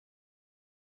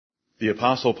The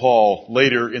Apostle Paul,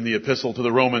 later in the Epistle to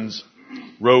the Romans,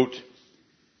 wrote,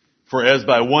 "For as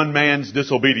by one man's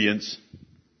disobedience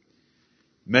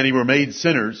many were made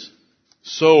sinners,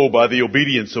 so by the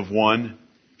obedience of one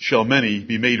shall many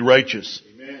be made righteous."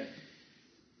 Amen.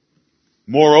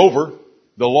 Moreover,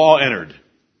 the law entered,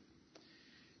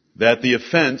 that the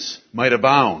offense might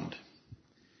abound.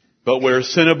 But where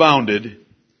sin abounded,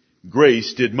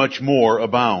 grace did much more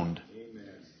abound.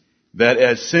 That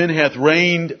as sin hath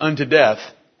reigned unto death,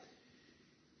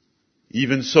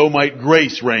 even so might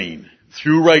grace reign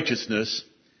through righteousness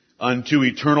unto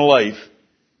eternal life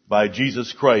by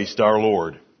Jesus Christ our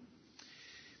Lord.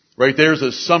 Right there's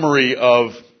a summary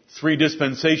of 3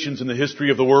 dispensations in the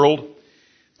history of the world.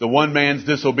 The one man's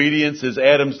disobedience is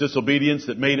Adam's disobedience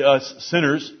that made us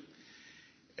sinners.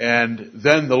 And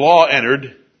then the law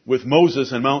entered with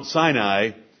Moses and Mount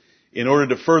Sinai in order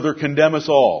to further condemn us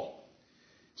all,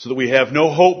 so that we have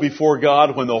no hope before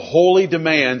God when the holy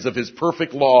demands of His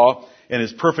perfect law and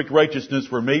His perfect righteousness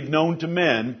were made known to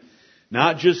men,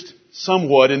 not just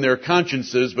somewhat in their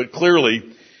consciences, but clearly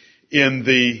in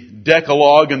the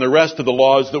Decalogue and the rest of the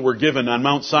laws that were given on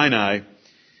Mount Sinai.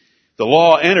 The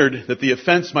law entered that the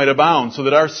offense might abound, so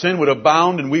that our sin would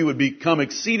abound and we would become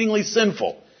exceedingly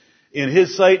sinful in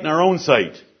His sight and our own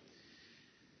sight.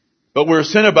 But where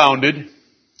sin abounded,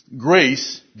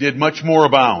 grace did much more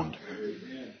abound.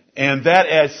 And that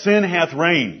as sin hath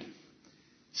reigned,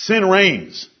 sin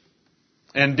reigns,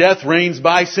 and death reigns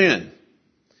by sin.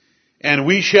 And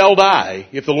we shall die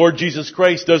if the Lord Jesus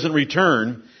Christ doesn't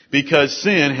return, because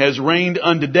sin has reigned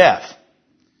unto death.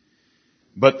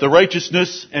 But the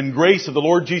righteousness and grace of the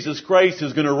Lord Jesus Christ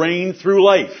is going to reign through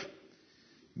life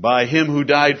by Him who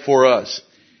died for us.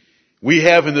 We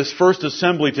have in this first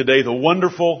assembly today the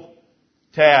wonderful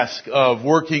task of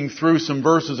working through some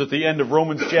verses at the end of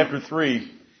Romans chapter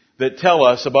 3 that tell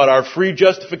us about our free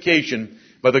justification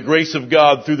by the grace of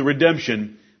God through the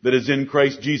redemption that is in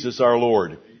Christ Jesus our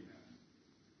Lord.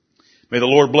 May the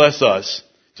Lord bless us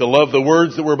to love the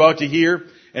words that we're about to hear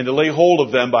and to lay hold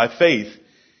of them by faith,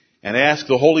 and ask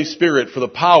the Holy Spirit for the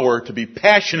power to be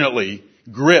passionately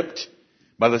gripped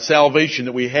by the salvation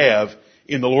that we have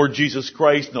in the Lord Jesus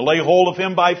Christ, and to lay hold of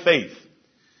Him by faith.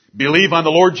 Believe on the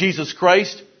Lord Jesus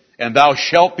Christ, and thou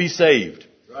shalt be saved.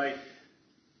 Right.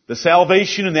 The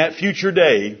salvation in that future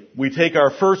day, we take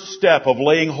our first step of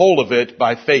laying hold of it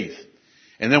by faith.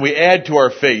 And then we add to our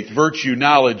faith virtue,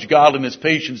 knowledge, godliness,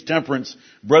 patience, temperance,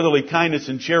 brotherly kindness,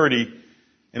 and charity.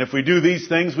 And if we do these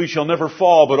things, we shall never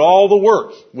fall. But all the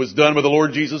work was done by the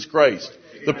Lord Jesus Christ.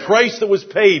 The price that was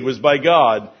paid was by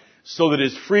God, so that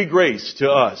His free grace to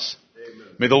us.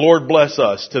 May the Lord bless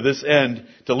us to this end,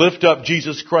 to lift up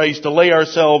Jesus Christ, to lay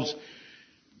ourselves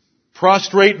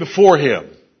prostrate before Him,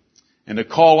 and to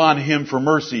call on Him for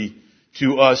mercy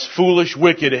to us foolish,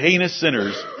 wicked, heinous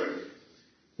sinners,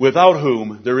 without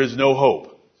whom there is no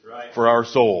hope for our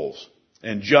souls.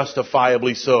 And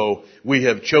justifiably so, we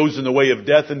have chosen the way of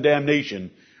death and damnation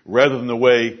rather than the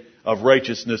way of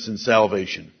righteousness and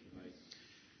salvation.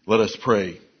 Let us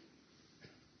pray.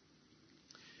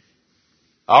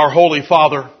 Our Holy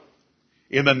Father,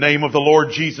 in the name of the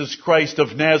Lord Jesus Christ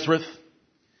of Nazareth,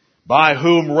 by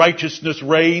whom righteousness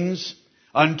reigns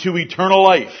unto eternal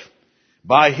life,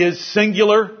 by His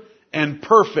singular and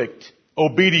perfect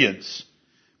obedience,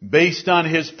 based on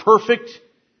His perfect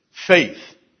faith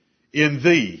in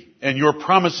Thee and Your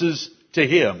promises to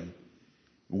Him,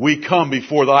 we come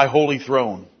before Thy holy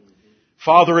throne.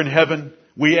 Father in heaven,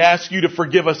 we ask You to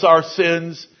forgive us our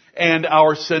sins and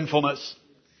our sinfulness.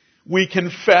 We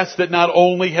confess that not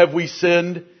only have we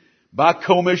sinned by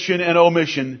commission and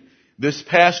omission this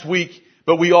past week,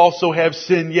 but we also have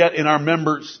sin yet in our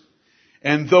members.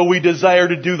 And though we desire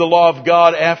to do the law of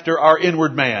God after our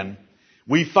inward man,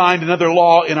 we find another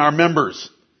law in our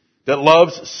members that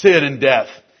loves sin and death.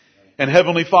 And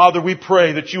Heavenly Father, we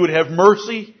pray that You would have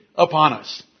mercy upon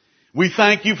us. We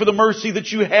thank You for the mercy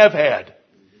that You have had.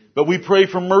 But we pray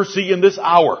for mercy in this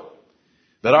hour,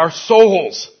 that our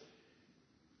souls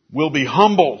will be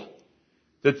humbled,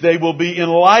 that they will be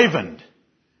enlivened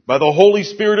by the Holy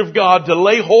Spirit of God to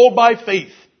lay hold by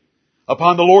faith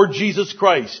upon the Lord Jesus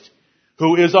Christ,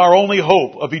 who is our only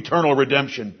hope of eternal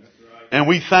redemption. Right. And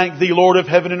we thank Thee, Lord of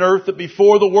heaven and earth, that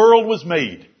before the world was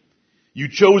made, You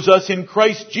chose us in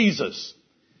Christ Jesus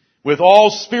with all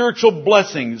spiritual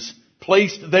blessings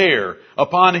placed there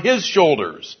upon His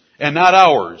shoulders and not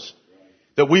ours,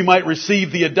 that we might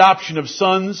receive the adoption of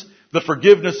sons, the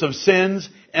forgiveness of sins,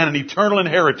 and an eternal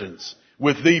inheritance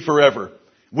with Thee forever.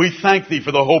 We thank Thee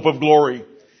for the hope of glory.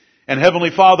 And Heavenly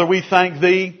Father, we thank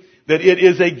Thee that it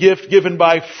is a gift given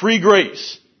by free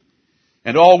grace.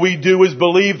 And all we do is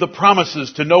believe the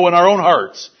promises to know in our own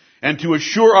hearts and to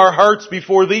assure our hearts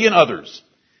before Thee and others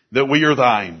that we are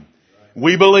Thine.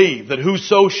 We believe that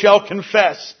whoso shall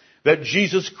confess that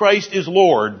Jesus Christ is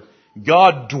Lord,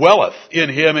 God dwelleth in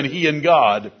him and he in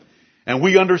God. And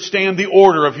we understand the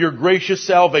order of your gracious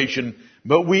salvation,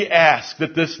 but we ask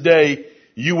that this day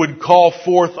you would call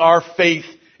forth our faith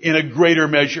in a greater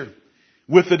measure.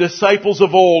 With the disciples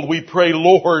of old, we pray,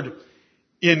 Lord,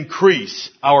 increase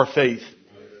our faith.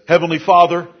 Heavenly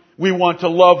Father, we want to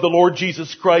love the Lord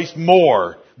Jesus Christ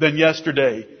more than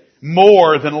yesterday,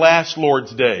 more than last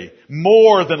Lord's Day,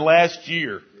 more than last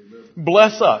year.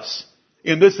 Bless us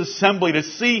in this assembly to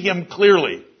see Him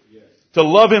clearly, to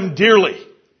love Him dearly,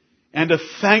 and to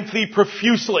thank Thee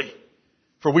profusely,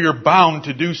 for we are bound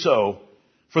to do so,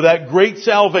 for that great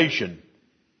salvation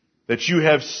that you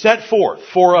have set forth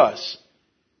for us,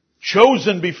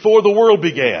 chosen before the world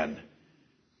began,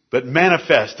 but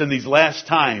manifest in these last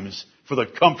times for the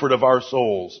comfort of our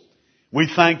souls. We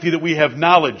thank Thee that we have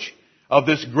knowledge of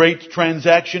this great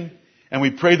transaction, and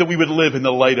we pray that we would live in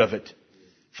the light of it.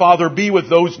 Father, be with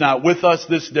those not with us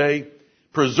this day,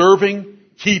 preserving,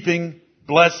 keeping,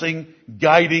 blessing,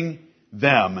 guiding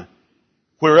them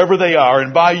wherever they are,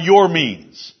 and by your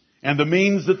means and the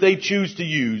means that they choose to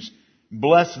use,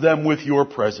 bless them with your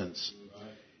presence.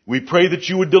 We pray that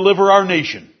you would deliver our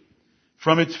nation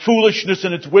from its foolishness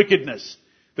and its wickedness,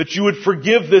 that you would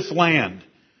forgive this land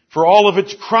for all of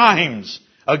its crimes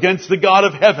against the God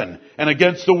of heaven and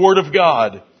against the Word of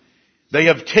God. They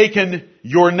have taken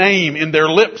your name in their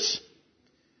lips,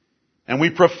 and we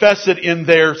profess it in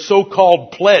their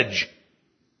so-called pledge,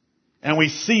 and we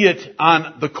see it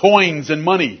on the coins and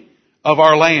money of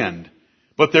our land.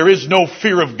 But there is no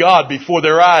fear of God before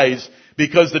their eyes,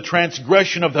 because the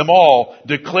transgression of them all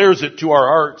declares it to our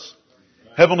hearts.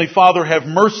 Heavenly Father, have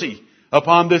mercy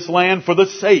upon this land for the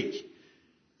sake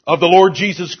of the Lord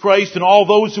Jesus Christ and all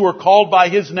those who are called by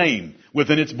His name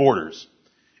within its borders,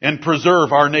 and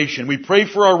preserve our nation. We pray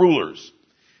for our rulers,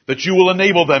 that you will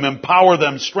enable them, empower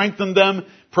them, strengthen them,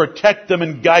 protect them,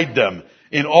 and guide them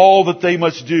in all that they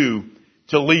must do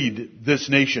to lead this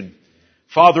nation.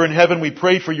 Father in heaven, we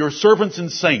pray for your servants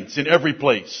and saints in every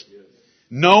place,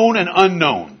 known and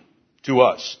unknown to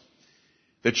us,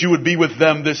 that you would be with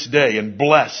them this day and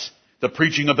bless the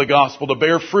preaching of the gospel to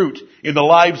bear fruit in the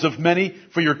lives of many,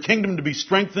 for your kingdom to be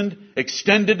strengthened,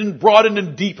 extended, and broadened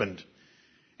and deepened,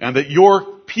 and that your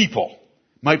people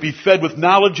might be fed with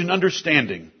knowledge and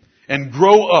understanding and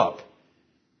grow up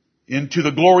into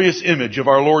the glorious image of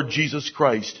our Lord Jesus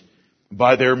Christ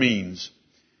by their means.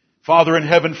 Father in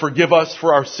heaven, forgive us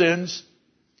for our sins.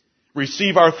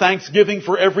 Receive our thanksgiving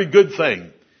for every good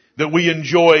thing that we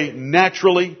enjoy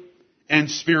naturally and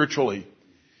spiritually.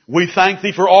 We thank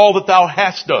Thee for all that Thou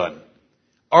hast done,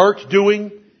 art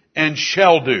doing, and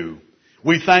shall do.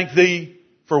 We thank Thee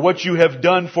for what you have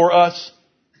done for us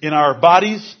in our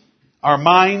bodies, our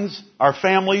minds, our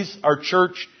families, our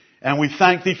church, and we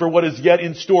thank Thee for what is yet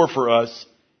in store for us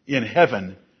in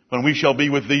heaven when we shall be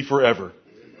with Thee forever.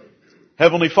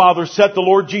 Heavenly Father, set the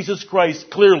Lord Jesus Christ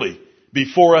clearly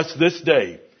before us this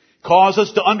day. Cause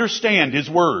us to understand His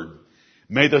Word.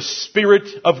 May the Spirit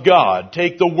of God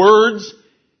take the words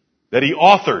that He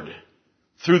authored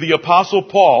through the Apostle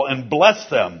Paul and bless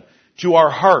them to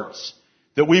our hearts,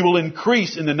 that we will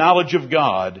increase in the knowledge of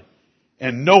God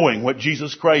and knowing what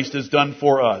Jesus Christ has done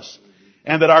for us,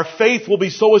 and that our faith will be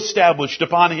so established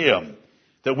upon Him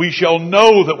that we shall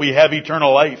know that we have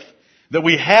eternal life, that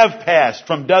we have passed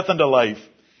from death unto life,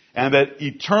 and that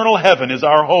eternal heaven is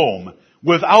our home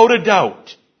without a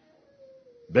doubt,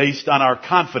 based on our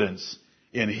confidence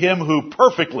in Him who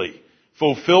perfectly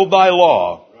fulfilled Thy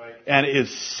law and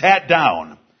is sat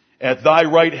down at Thy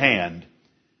right hand,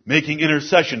 making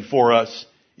intercession for us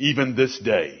even this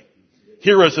day.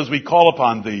 Hear us as we call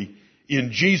upon Thee.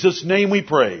 In Jesus' name we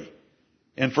pray,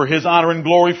 and for His honor and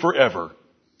glory forever.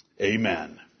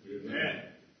 Amen. Amen.